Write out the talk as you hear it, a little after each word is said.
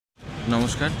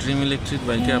নমস্কার, dream electric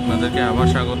বাইকে আপনাদেরকে আবার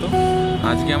স্বাগত।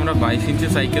 আজকে আমরা 22 ইঞ্চি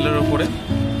সাইকেলের ওপরে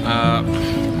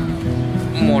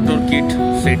মোটর কিট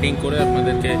সেটিং করে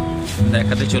আপনাদেরকে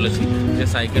দেখাতে চলেছি যে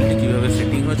সাইকেলটি কীভাবে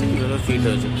সেটিং হয়েছে, কীভাবে ফিট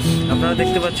হয়েছে। আপনারা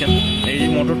দেখতে পাচ্ছেন এই যে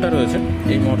মোটরটা রয়েছে,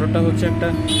 এই মোটরটা হচ্ছে একটা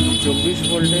 24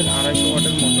 ভোল্টের 250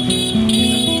 ওয়াটের মোটর।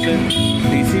 এটা হচ্ছে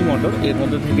ডিসি মোটর। এর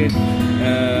মধ্যে থেকে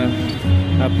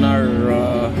আপনার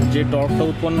যে টর্কটা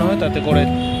উৎপন্ন হয় তাতে করে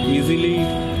ইজিলি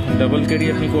ডাবল ক্যারি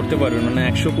আপনি করতে পারবেন, মানে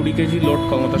 120 কেজি লোড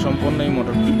ক্ষমতা সম্পন্ন এই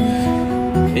মোটরটি।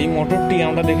 এই মোটরটি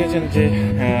আমরা দেখেছেন যে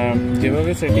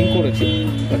যেভাবে সেটিং করেছি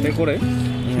তাতে করে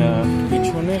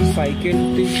পিছনের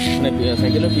সাইকেলটি মানে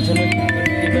সাইকেলের পিছনের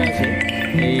যেটা আছে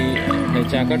এই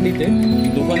চাকাটিতে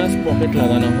দুখানা পকেট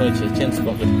লাগানো হয়েছে, চেঞ্জ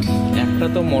পকেট। একটা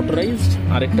তো মোটরাইজড,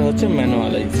 আরেকটা হচ্ছে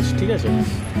ম্যানুয়ালাইজড। ঠিক আছে,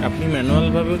 আপনি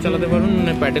ম্যানুয়ালভাবেও চালাতে পারবেন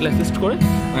মানে প্যাডেল অ্যাসিস্ট করে,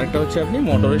 আরেকটা হচ্ছে আপনি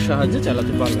মোটরের সাহায্যে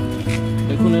চালাতে পারবেন।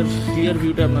 দেখুন এর ক্লিয়ার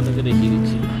ভিউটা আপনাদেরকে দেখিয়ে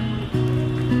দিচ্ছি।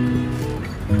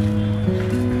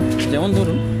 যেমন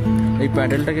ধরুন এই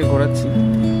প্যাডেলটাকে ঘোরাচ্ছি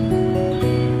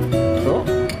তো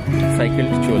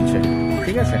সাইকেলটি চলছে,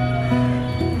 ঠিক আছে।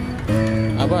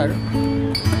 আবার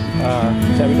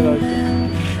চাবিটা দাও,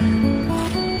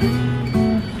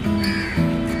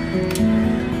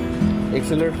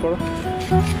 এক্সেলারেট করো,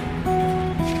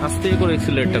 আস্তে করে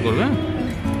এক্সেলারেটটা করবে।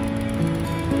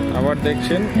 আবার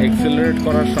দেখছেন এক্সেলারেট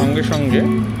করার সঙ্গে সঙ্গে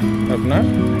আপনার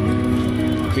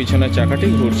পিছনের চাকাটি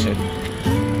ঘুরছে।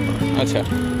 আচ্ছা,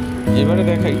 এবারে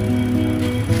দেখাই,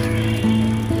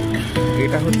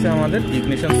 এটা হচ্ছে আমাদের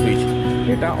ইগনিশন সুইচ।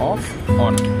 এটা অফ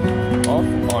অন, অফ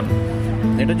অন।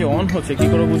 এটা যে অন হচ্ছে কী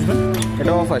করে বুঝবেন?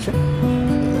 এটা অফ আছে,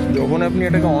 যখন আপনি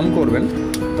এটাকে অন করবেন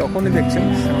তখনই দেখছেন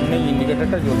সামনে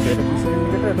ইন্ডিকেটারটা জ্বলছে। এটা কিসের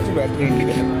ইন্ডিকেটার? এটা হচ্ছে ব্যাটারি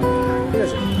ইন্ডিকেটার। ঠিক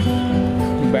আছে,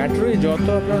 ব্যাটারি যত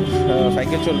আপনার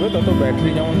সাইকেল চলবে তত ব্যাটারি,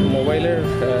 যেমন মোবাইলের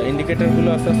ইন্ডিকেটারগুলো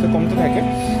আস্তে আস্তে কমতে থাকে,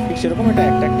 ঠিক সেরকম এটা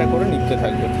একটা একটা করে নিতে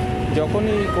থাকবে।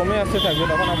 যখনই কমে আসতে থাকবে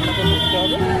তখন আপনাকে বুঝতে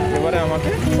হবে এবারে আমাকে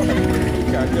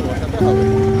চার্জে বসাতে হবে,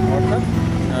 অর্থাৎ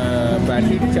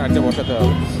ব্যাটারিটি চার্জে বসাতে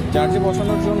হবে। চার্জে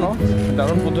বসানোর জন্য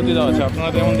দারুণ পদ্ধতি দেওয়া আছে। আপনারা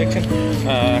যেমন দেখছেন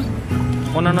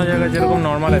অন্যান্য জায়গায় যেরকম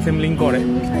নর্মাল অ্যাসেম্বলিং করে,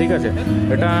 ঠিক আছে,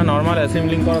 এটা নর্মাল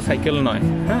অ্যাসেম্বলিং করা সাইকেল নয়।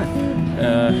 হ্যাঁ,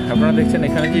 আপনারা দেখছেন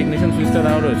এখানে যে ইগনিশন সুইচটা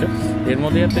দেওয়া রয়েছে এর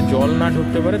মধ্যে যাতে জল না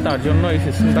ঢুকতে পারে তার জন্য এই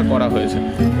সিস্টেমটা করা হয়েছে।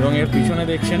 এবং এর পিছনে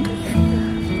দেখছেন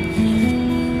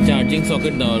চার্জিং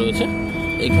সকেট দেওয়া রয়েছে,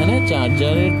 এখানে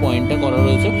চার্জারের পয়েন্টটা করা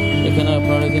রয়েছে। এখানে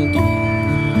আপনারা কিন্তু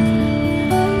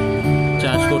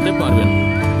চার্জ করতে পারবেন,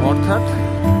 অর্থাৎ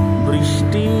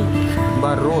বৃষ্টি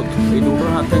বা রোদ এই দুটোর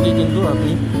হাত থেকে কিন্তু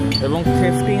আপনি, এবং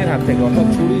থেফটিংয়ের হাত থেকে অর্থাৎ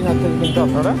চুরির হাত থেকে কিন্তু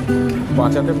আপনারা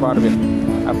বাঁচাতে পারবেন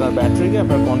আপনার ব্যাটারিকে,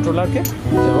 আপনার কন্ট্রোলারকে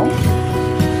এবং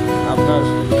আপনার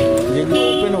যেগুলো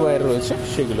ওপেন ওয়্যার রয়েছে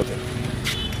সেগুলোকে।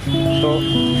 তো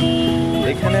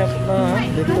এখানে আপনারা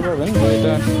দেখতে পাবেন যে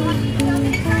এটা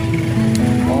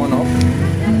অন অফ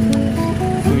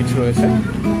সুইচ রয়েছে।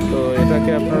 তো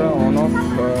এটাকে আপনারা অন অফ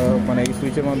মানে এই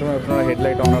সুইচের মাধ্যমে আপনারা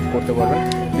হেডলাইট অন অফ করতে পারবেন।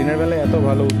 দিনের বেলায় এত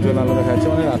ভালো উজ্জ্বল আলো দেখা যাচ্ছে,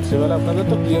 মানে রাত্রেবেলা আপনাদের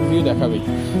তো ক্লিয়ার ভিউ দেখাবেই।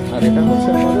 আর এটা হচ্ছে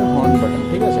আমাদের হর্ন বাটন।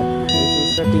 ঠিক আছে, এই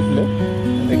সুইচটা টিপলে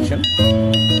দেখছেন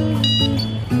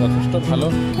যথেষ্ট ভালো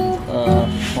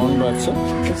হর্ন বাজছে।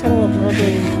 এছাড়াও আপনারা তো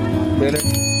বেড়ে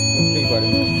উঠতেই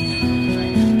পারেন।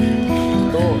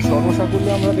 তো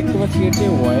সর্বসাকুল্যে আমরা দেখতে পাচ্ছি এর যে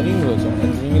ওয়ারিং রয়েছে, মানে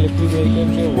ড্রিম ইলেকট্রিক ভেহিকেলের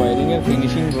যে ওয়ারিংয়ের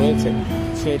ফিনিশিং রয়েছে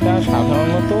সেটা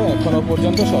সাধারণত এখনও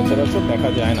পর্যন্ত সচরাচর দেখা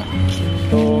যায় না।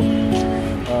 তো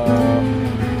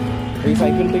এই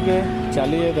সাইকেলটিকে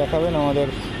চালিয়ে দেখাবেন আমাদের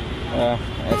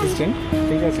অ্যাসিস্ট্যান্ট,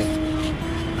 ঠিক আছে,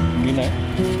 বিনয়।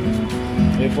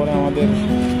 এরপরে আমাদের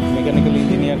মেকানিক্যাল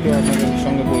ইঞ্জিনিয়ারকেও আপনাদের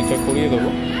সঙ্গে পরিচয় করিয়ে দেবো।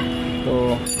 তো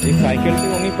এই সাইকেলটি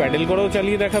উনি প্যাডেল করেও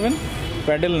চালিয়ে দেখাবেন,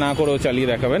 প্যাডেল না করেও চালিয়ে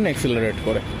দেখাবেন এক্সেলারেট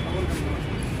করে।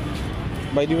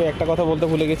 বাই দি ওয়ে একটা কথা বলতে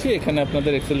ভুলে গেছি, এখানে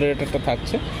আপনাদের এক্সেলারেটরটা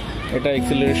থাকছে। এটা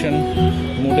এক্সেলারেশন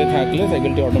মুডে থাকলে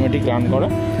সাইকেলটি অটোমেটিক রান করে।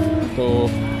 তো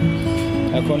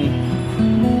এখন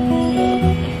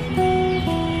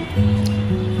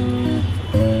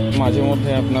মাঝে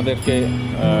মধ্যে আপনাদেরকে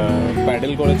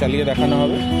প্যাডেল করে চালিয়ে দেখানো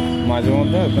হবে, মাঝে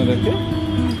মধ্যে আপনাদেরকে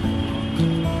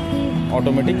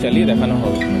অটোমেটিক চালিয়ে দেখানো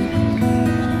হবে।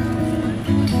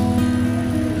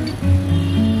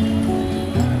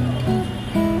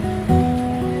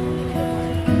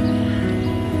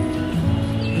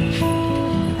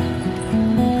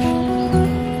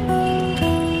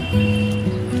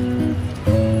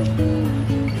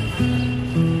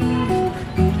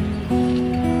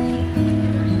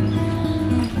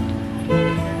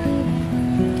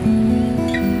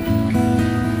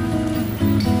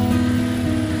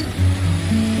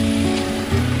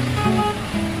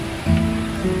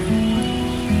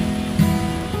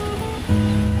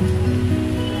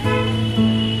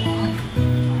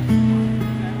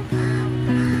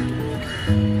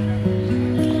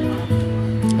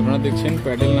 দেখছেন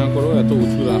প্যাডেল না করেও এত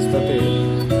উঁচু রাস্তাতে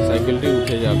সাইকেলটি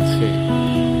উঠে যাচ্ছে।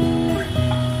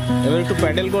 এবার একটু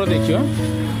প্যাডেল করে দেখিও।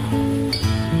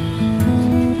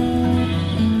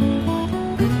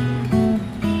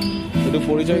 একটু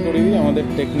পরিচয় করে দিই আমাদের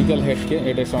টেকনিক্যাল হেডকে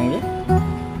এটার সঙ্গে,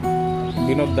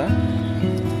 বিনোদ দা।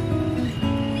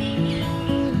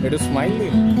 একটু স্মাইল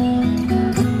দিন।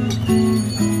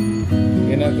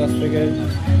 এনার কাছ থেকে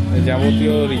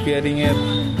যাবতীয় রিপেয়ারিংয়ের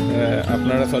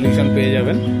আপনারা সলিউশন পেয়ে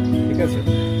যাবেন, ঠিক আছে।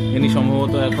 ইনি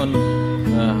সম্ভবত এখন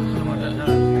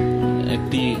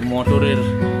একটি মোটরের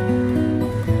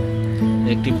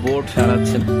একটি বোর্ড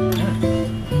সারাচ্ছেন।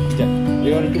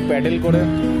 এবার একটু প্যাডেল করে।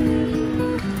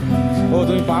 ও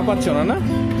তুমি পা পাচ্ছ না? না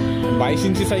 22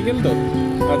 ইঞ্চি সাইকেল তো,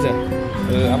 আচ্ছা।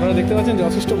 আপনারা দেখতে পাচ্ছেন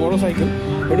যথেষ্ট বড় সাইকেল।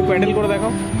 একটু প্যাডেল করে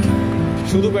দেখাও,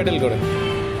 শুধু প্যাডেল করে।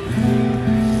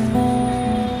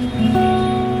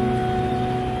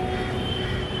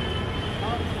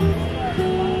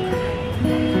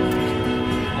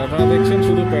 আপনারা দেখছেন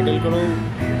শুধু প্যাডেল করেও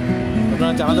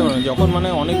আপনারা চালাতে পারবেন। যখন মানে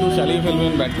অনেক দূর চালিয়ে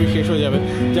ফেলবেন, ব্যাটারি শেষ হয়ে যাবে।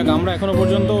 যাক, আমরা এখনও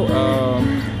পর্যন্ত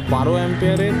 12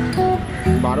 অ্যাম্পিয়ারের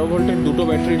 12 ভোল্টের দুটো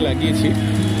ব্যাটারি লাগিয়েছি।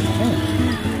 হ্যাঁ,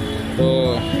 তো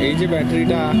এই যে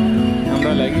ব্যাটারিটা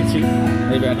আমরা লাগিয়েছি,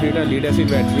 এই ব্যাটারিটা লিড অ্যাসিড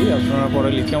ব্যাটারি। আপনারা পরে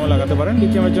লিথিয়ামও লাগাতে পারেন,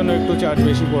 লিথিয়ামের জন্য একটু চার্জ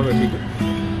বেশি পড়বে, ঠিক।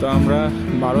 তো আমরা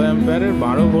 12 অ্যাম্পিয়ারের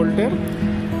 12 ভোল্টের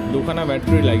দুখানা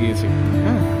ব্যাটারি লাগিয়েছি।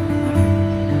 হ্যাঁ,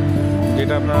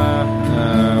 যেটা আপনারা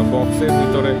বক্সের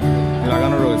ভিতরে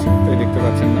লাগানো রয়েছে, তাই দেখতে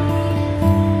পাচ্ছেন না।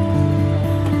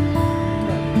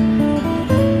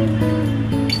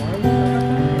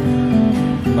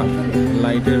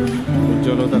 লাইটের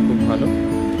উজ্জ্বলতা খুব ভালো।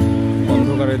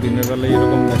 অন্ধকারে দিনের বেলায়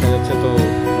এরকম দেখা যাচ্ছে, তো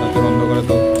রাতের অন্ধকারে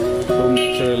তো খুব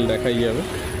ন্যাচারাল দেখাই যাবে।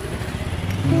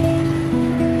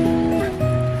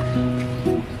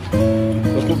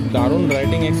 তো খুব দারুণ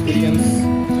রাইডিং এক্সপিরিয়েন্স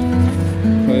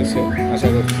হয়েছে আশা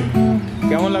করছি।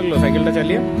 কেমন লাগলো সাইকেলটা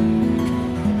চালিয়ে?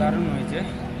 দারুণ হয়েছে,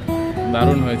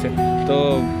 দারুণ হয়েছে। তো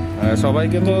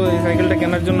সবাইকে তো এই সাইকেলটা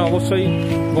কেনার জন্য অবশ্যই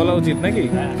বলা উচিত নাকি?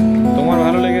 তোমার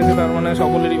ভালো লেগেছে তার মানে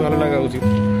সকলেরই ভালো লাগা উচিত,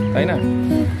 তাই না?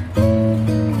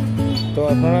 তো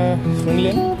আপনারা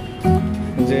শুনলেন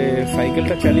যে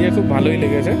সাইকেলটা চালিয়ে খুব ভালোই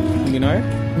লেগেছে বিনয়।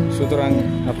 সুতরাং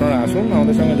আপনারা আসুন,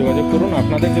 আমাদের সঙ্গে যোগাযোগ করুন।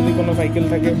 আপনাদের যদি কোনো সাইকেল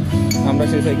থাকে, আমরা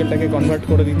সেই সাইকেলটাকে কনভার্ট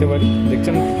করে দিতে পারি।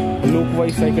 দেখছেন লুক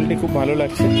ওয়াইজ সাইকেলটি খুব ভালো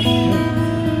লাগছে।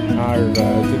 আর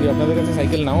যদি আপনাদের কাছে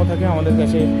সাইকেল নাও থাকে, আমাদের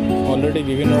কাছে অলরেডি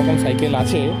বিভিন্ন রকম সাইকেল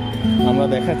আছে, আমরা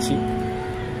দেখাচ্ছি।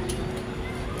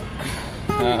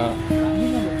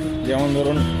 যেমন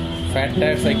ধরুন ফ্যাট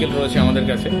টায়ার সাইকেল রয়েছে আমাদের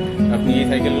কাছে, আপনি এই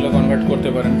সাইকেলগুলো কনভার্ট করতে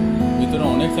পারেন। ভিতরে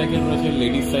অনেক সাইকেল রয়েছে,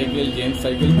 লেডিস সাইকেল, জেন্টস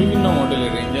সাইকেল, বিভিন্ন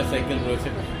মডেলের রেঞ্জার সাইকেল রয়েছে,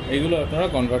 এইগুলো আপনারা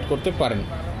কনভার্ট করতে পারেন।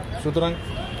 সুতরাং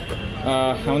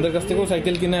আমাদের কাছ থেকেও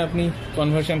সাইকেল কিনে আপনি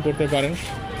কনভার্সন করতে পারেন।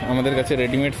 আমাদের কাছে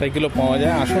রেডিমেড সাইকেলও পাওয়া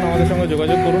যায়। আসুন, আমাদের সঙ্গে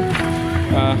যোগাযোগ করুন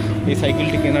এই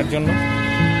সাইকেলটি কেনার জন্য।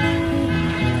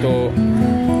 তো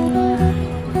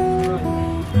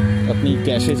আপনি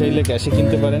ক্যাশে চাইলে ক্যাশে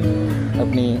কিনতে পারেন।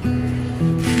 আপনি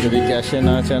যদি ক্যাশে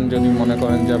না চান, যদি মনে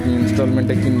করেন যে আপনি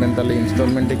ইনস্টলমেন্টে কিনবেন, তাহলে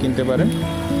ইনস্টলমেন্টে কিনতে পারেন।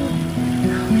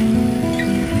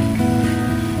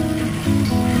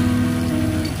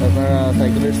 আপনারা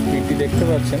সাইকেলের স্পিডটি দেখতে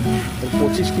পাচ্ছেন,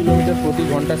 25 কিলোমিটার প্রতি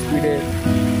ঘন্টা স্পিডে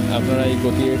আপনারা এই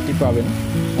গতিটি পাবেন।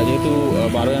 আর যেহেতু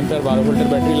 12 অ্যাম্পিয়ার 12 ভোল্টের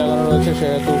ব্যাটারি লাগানো রয়েছে,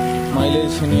 সেহেতু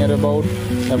মাইলেজ নিয়ার অ্যাবাউট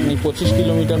আপনি 25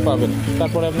 কিলোমিটার পাবেন।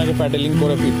 তারপরে আপনাকে প্যাডেলিং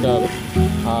করে ফিরতে হবে।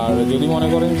 আর যদি মনে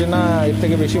করেন যে না, এর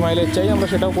থেকে বেশি মাইলেজ চাই, আমরা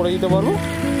সেটাও করে দিতে পারবো।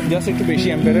 জাস্ট একটু বেশি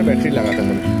অ্যাম্পিয়ারের ব্যাটারি লাগাতে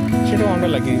পারি, সেটাও আমরা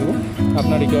লাগিয়ে দেবো।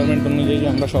 আপনার রিকোয়ারমেন্ট অনুযায়ী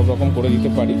আমরা সব রকম করে দিতে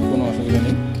পারি, কোনো অসুবিধা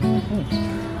নেই।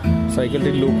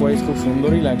 সাইকেলটির লুক ওয়াইজ খুব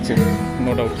সুন্দরই লাগছে,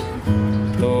 নো ডাউট।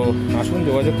 তো আসুন,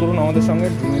 যোগাযোগ করুন আমাদের সঙ্গে।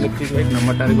 ড্রিম ইলেকট্রিক বাইক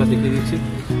নাম্বারটা আরেকবার দেখিয়ে দিচ্ছি,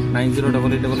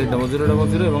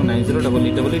 9088880000 এবং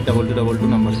 9088882222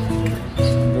 নাম্বার।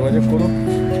 যোগাযোগ করুন।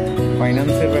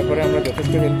 ফাইন্যান্সের ব্যাপারে আমরা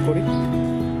যথেষ্ট হেল্প করি।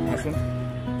 আসুন।